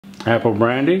apple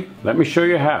brandy? Let me show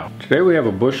you how. Today we have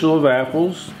a bushel of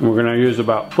apples and we're going to use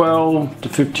about 12 to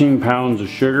 15 pounds of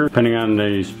sugar depending on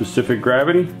the specific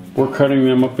gravity. We're cutting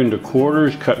them up into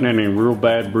quarters, cutting any real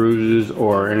bad bruises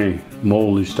or any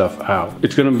moldy stuff out.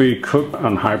 It's going to be cooked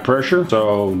on high pressure,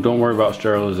 so don't worry about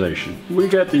sterilization. We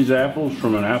got these apples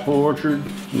from an apple orchard.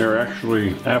 They're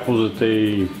actually apples that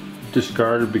they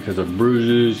discarded because of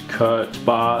bruises, cuts,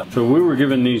 spots. So we were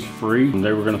given these free.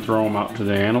 They were going to throw them out to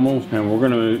the animals, and we're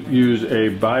going to use a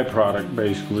byproduct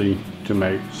basically to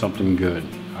make something good.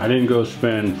 I didn't go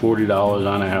spend $40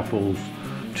 on apples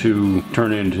to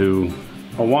turn into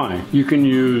a wine. You can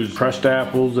use pressed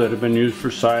apples that have been used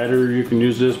for cider. You can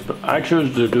use this, but I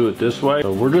chose to do it this way.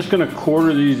 So we're just going to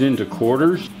quarter these into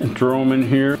quarters and throw them in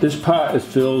here. This pot is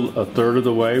filled a third of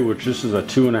the way, which this is a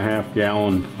 2.5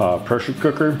 gallon pressure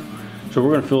cooker. So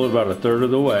we're going to fill it about a third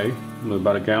of the way with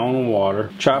about a gallon of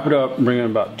water. Chop it up, bring it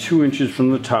about 2 inches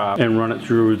from the top, and run it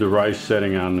through the rice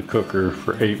setting on the cooker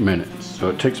for 8 minutes. So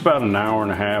it takes about an hour and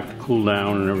a half to cool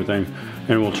down and everything,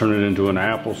 and we'll turn it into an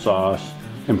applesauce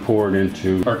and pour it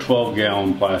into our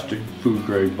 12-gallon plastic food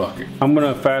grade bucket. I'm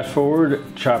going to fast forward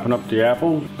chopping up the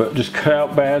apples, but just cut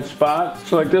out bad spots.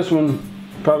 So like this one,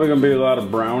 probably going to be a lot of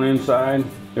brown inside.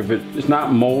 If it's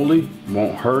not moldy,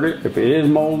 won't hurt it. If it is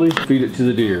moldy, feed it to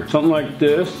the deer. Something like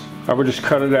this, I would just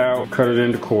cut it out, cut it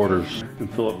into quarters, and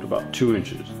fill up to about 2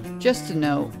 inches. Just to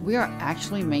note, we are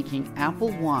actually making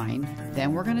apple wine.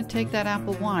 Then we're going to take that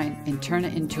apple wine and turn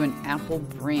it into an apple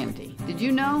brandy. Did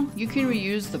you know you can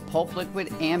reuse the pulp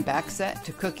liquid and back set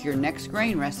to cook your next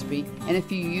grain recipe? And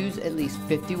if you use at least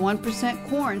 51%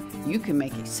 corn, you can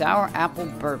make a sour apple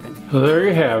bourbon. So there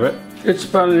you have it. It's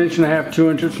about 1.5 inches,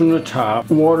 2 inches from the top.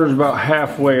 Water's about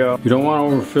halfway up. You don't want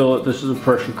to overfill it. This is a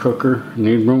pressure cooker. You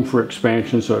need room for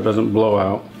expansion so it doesn't blow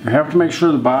out. You have to make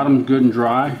sure the bottom's good and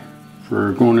dry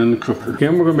for going in the cooker.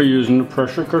 Again, we're going to be using the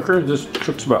pressure cooker. This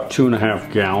cooks about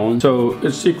 2.5 gallons. So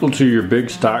it's equal to your big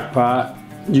stock pot.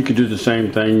 You could do the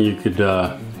same thing. You could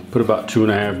put about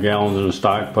 2.5 gallons in a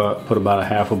stock pot, put about a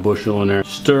half a bushel in there.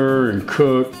 Stir and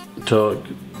cook until it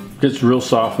gets real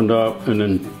softened up, and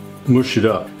then mush it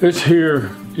up. It's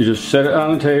here. You just set it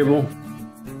on the table.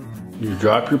 You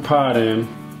drop your pot in.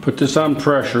 Put this on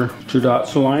pressure. 2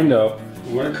 dots are lined up.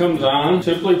 When it comes on,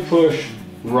 simply push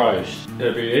rice.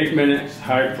 It'll be 8 minutes,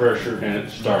 high pressure, and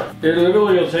it starts. It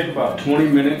literally will take about 20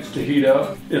 minutes to heat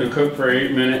up. It'll cook for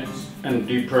 8 minutes and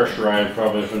depressurize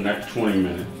probably for the next 20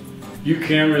 minutes. You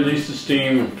can release the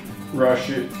steam, rush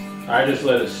it. I just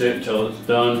let it sit until it's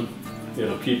done.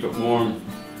 It'll keep it warm.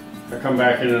 I come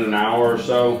back in an hour or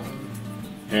so,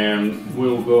 and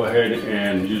we'll go ahead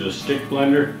and use a stick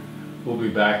blender. We'll be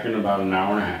back in about an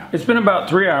hour and a half. It's been about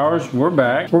 3 hours. We're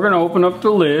back. We're gonna open up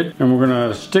the lid and we're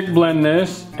gonna stick blend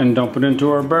this and dump it into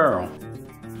our barrel.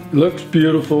 It looks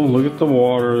beautiful. Look at the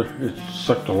water. It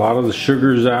sucked a lot of the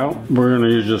sugars out. We're gonna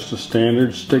use just a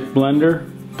standard stick blender,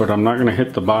 but I'm not gonna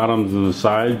hit the bottoms and the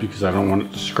sides because I don't want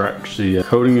it to scratch the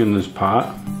coating in this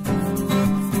pot.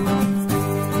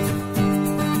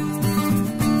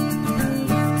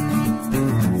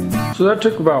 So that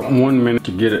took about 1 minute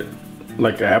to get it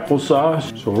like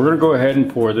applesauce. So we're gonna go ahead and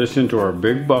pour this into our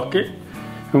big bucket,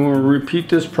 and we'll repeat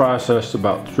this process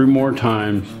about 3 more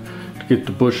times to get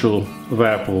the bushel of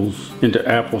apples into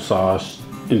applesauce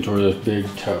into this big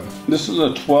tub. This is a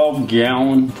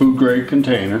 12-gallon food grade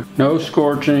container. No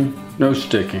scorching, no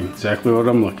sticking. Exactly what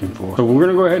I'm looking for. So we're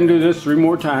gonna go ahead and do this 3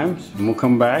 more times, and we'll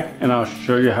come back and I'll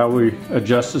show you how we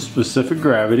adjust the specific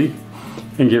gravity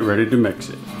and get ready to mix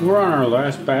it. We're on our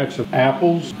last batch of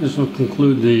apples. This will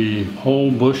conclude the whole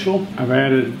bushel. I've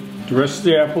added the rest of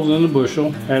the apples in the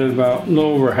bushel, added about a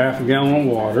little over half a gallon of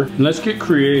water. And let's get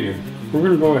creative. We're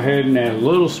gonna go ahead and add a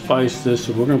little spice to this,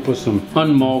 so we're gonna put some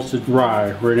unmalted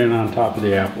rye right in on top of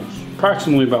the apples.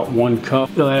 Approximately about 1 cup.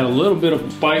 It'll add a little bit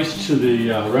of spice to the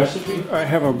recipe. I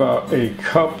have about a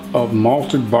cup of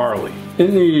malted barley.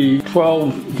 In the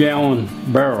 12-gallon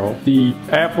barrel, the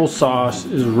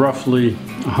applesauce is roughly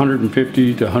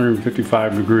 150 to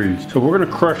 155 degrees. So we're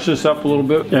gonna crush this up a little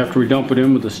bit after we dump it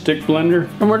in with a stick blender,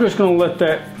 and we're just gonna let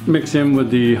that mix in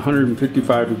with the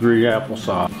 155 degree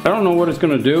applesauce. I don't know what it's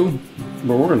gonna do,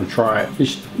 but we're gonna try it.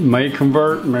 It may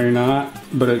convert, may not,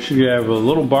 but it should have a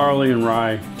little barley and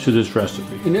rye to this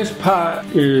recipe. And this pot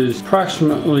is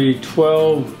approximately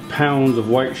 12 pounds of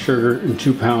white sugar and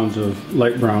 2 pounds of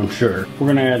light brown sugar. We're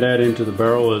gonna add that into the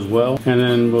barrel as well, and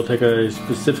then we'll take a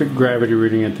specific gravity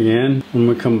reading at the end when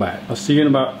we come back. I'll see you in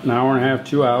about an hour and a half,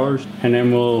 2 hours, and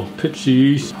then we'll pitch the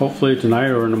yeast hopefully tonight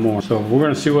or in the morning. So we're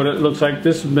gonna see what it looks like.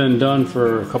 This has been done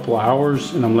for a couple of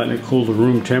hours, and I'm letting it cool to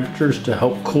room temperatures to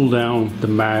help cool down the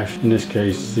mash. In this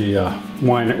case, the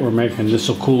wine that we're making. This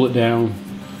will cool it down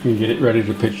and get it ready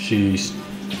to pitch to yeast.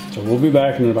 So we'll be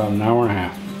back in about an hour and a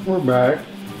half. We're back.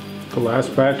 The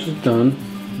last batch is done.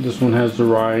 This one has the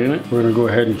rye in it. We're gonna go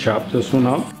ahead and chop this one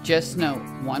up. Just note,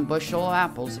 1 bushel of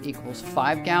apples equals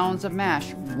 5 gallons of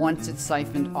mash once it's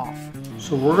siphoned off.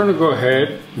 So we're gonna go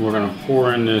ahead, we're gonna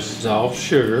pour in this dissolved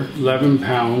sugar, 11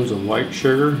 pounds of white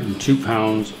sugar and 2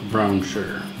 pounds of brown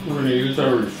sugar. We're gonna use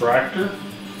our refractor.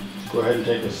 Go ahead and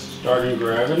take a starting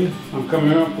gravity. I'm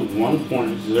coming up with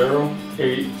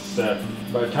 1.087.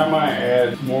 By the time I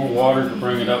add more water to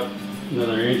bring it up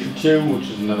another inch or two, which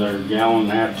is another gallon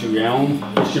and a half, 2 gallons,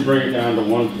 it should bring it down to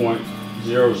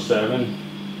 1.07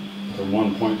 to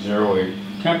 1.08.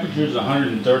 Temperature is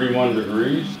 131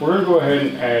 degrees. We're going to go ahead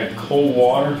and add cold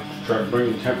water to try to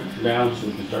bring the temperature down so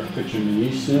we can start pitching the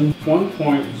yeast in.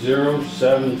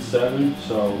 1.077,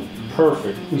 so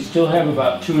perfect. We still have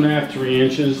about 2.5 to 3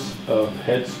 inches of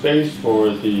head space for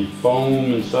the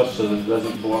foam and stuff so that it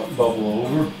doesn't bubble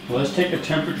over. Well, let's take a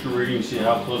temperature reading and see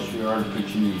how close we are to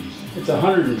pitching yeast. It's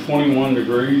 121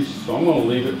 degrees, so I'm going to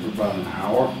leave it for about an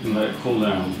hour and let it cool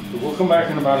down. So we'll come back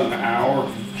in about an hour,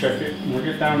 check it, and we'll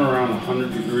get down to around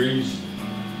 100 degrees.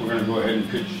 We're going to go ahead and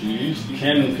pitch the yeast. You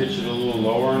can pitch it a little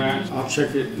lower than that. I'll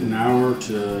check it an hour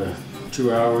to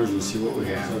 2 hours and see what we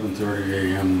have. 7:30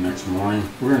 a.m. the next morning.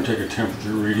 We're going to take a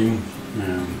temperature reading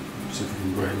and see if we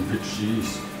can go ahead and pitch the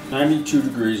yeast. 92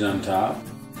 degrees on top.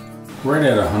 Right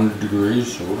at 100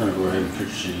 degrees, so we're going to go ahead and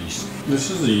pitch the yeast. This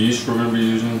is the yeast we're going to be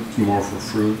using. It's more for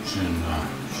fruits and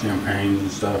champagnes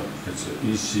and stuff. It's an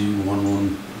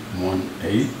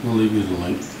EC1118. We'll leave you the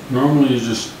link. Normally you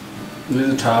just lay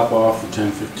the top off for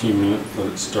 10-15 minutes, let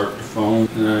it start to foam,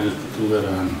 and then I just put the lid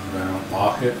on. But I don't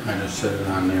lock it, I just set it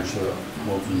on there so it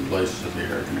holds in place so the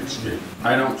air can escape.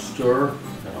 I don't stir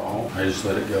at all, I just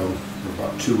let it go for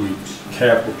about 2 weeks.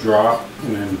 Cap will drop,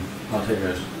 and then I'll take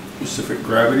a specific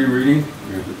gravity reading.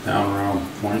 If it's down around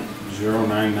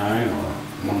 0.099 or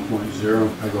 1.0,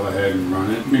 I go ahead and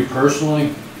run it. Me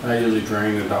personally, I usually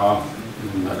drain it off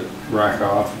and let it rack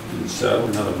off and settle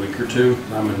another week or two.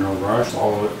 I'm in no rush.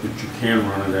 Follow it, but you can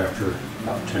run it after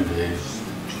about 10 days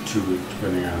to 2 weeks,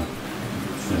 depending on if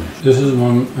it's finished. This is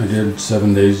one I did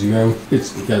 7 days ago.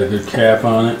 It's got a good cap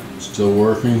on it, it's still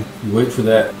working. You wait for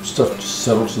that stuff to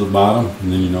settle to the bottom,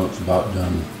 and then you know it's about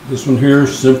done. This one here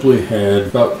simply had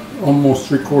about almost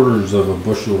 3/4 of a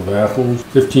bushel of apples,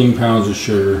 15 pounds of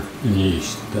sugar, and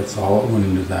yeast. That's all that went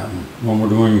into that one. What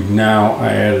we're doing now, I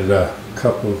added a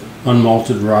cup of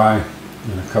unmalted rye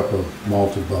and a cup of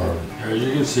malted barley. As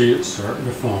you can see, it's starting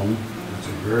to foam. That's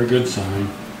a very good sign.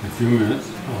 In a few minutes,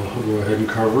 I'll go ahead and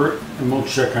cover it, and we'll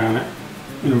check on it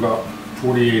in about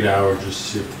 48 hours just to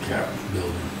see if the cap is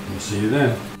building. We'll see you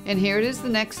then. And here it is the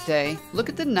next day. Look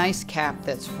at the nice cap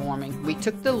that's forming. We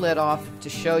took the lid off to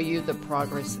show you the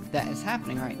progress that is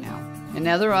happening right now.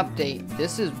 Another update.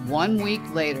 This is 1 week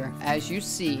later. As you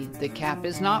see, the cap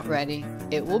is not ready.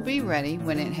 It will be ready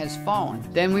when it has fallen.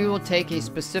 Then we will take a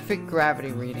specific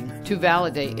gravity reading to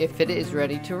validate if it is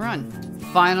ready to run.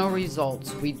 Final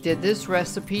results. We did this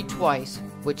recipe twice,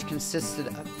 which consisted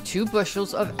of 2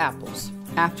 bushels of apples.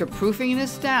 After proofing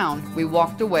this down, we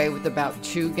walked away with about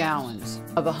 2 gallons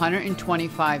of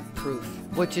 125 proof,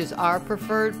 which is our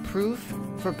preferred proof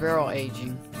for barrel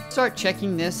aging. Start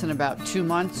checking this in about 2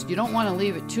 months. You don't want to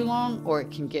leave it too long or it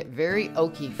can get very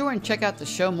oaky. Be sure and check out the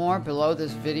show more below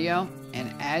this video.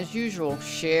 And as usual,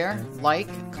 share, like,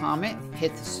 comment,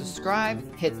 hit the subscribe,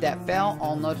 hit that bell,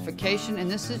 all notification. And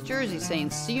this is Jersey saying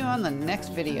see you on the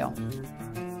next video.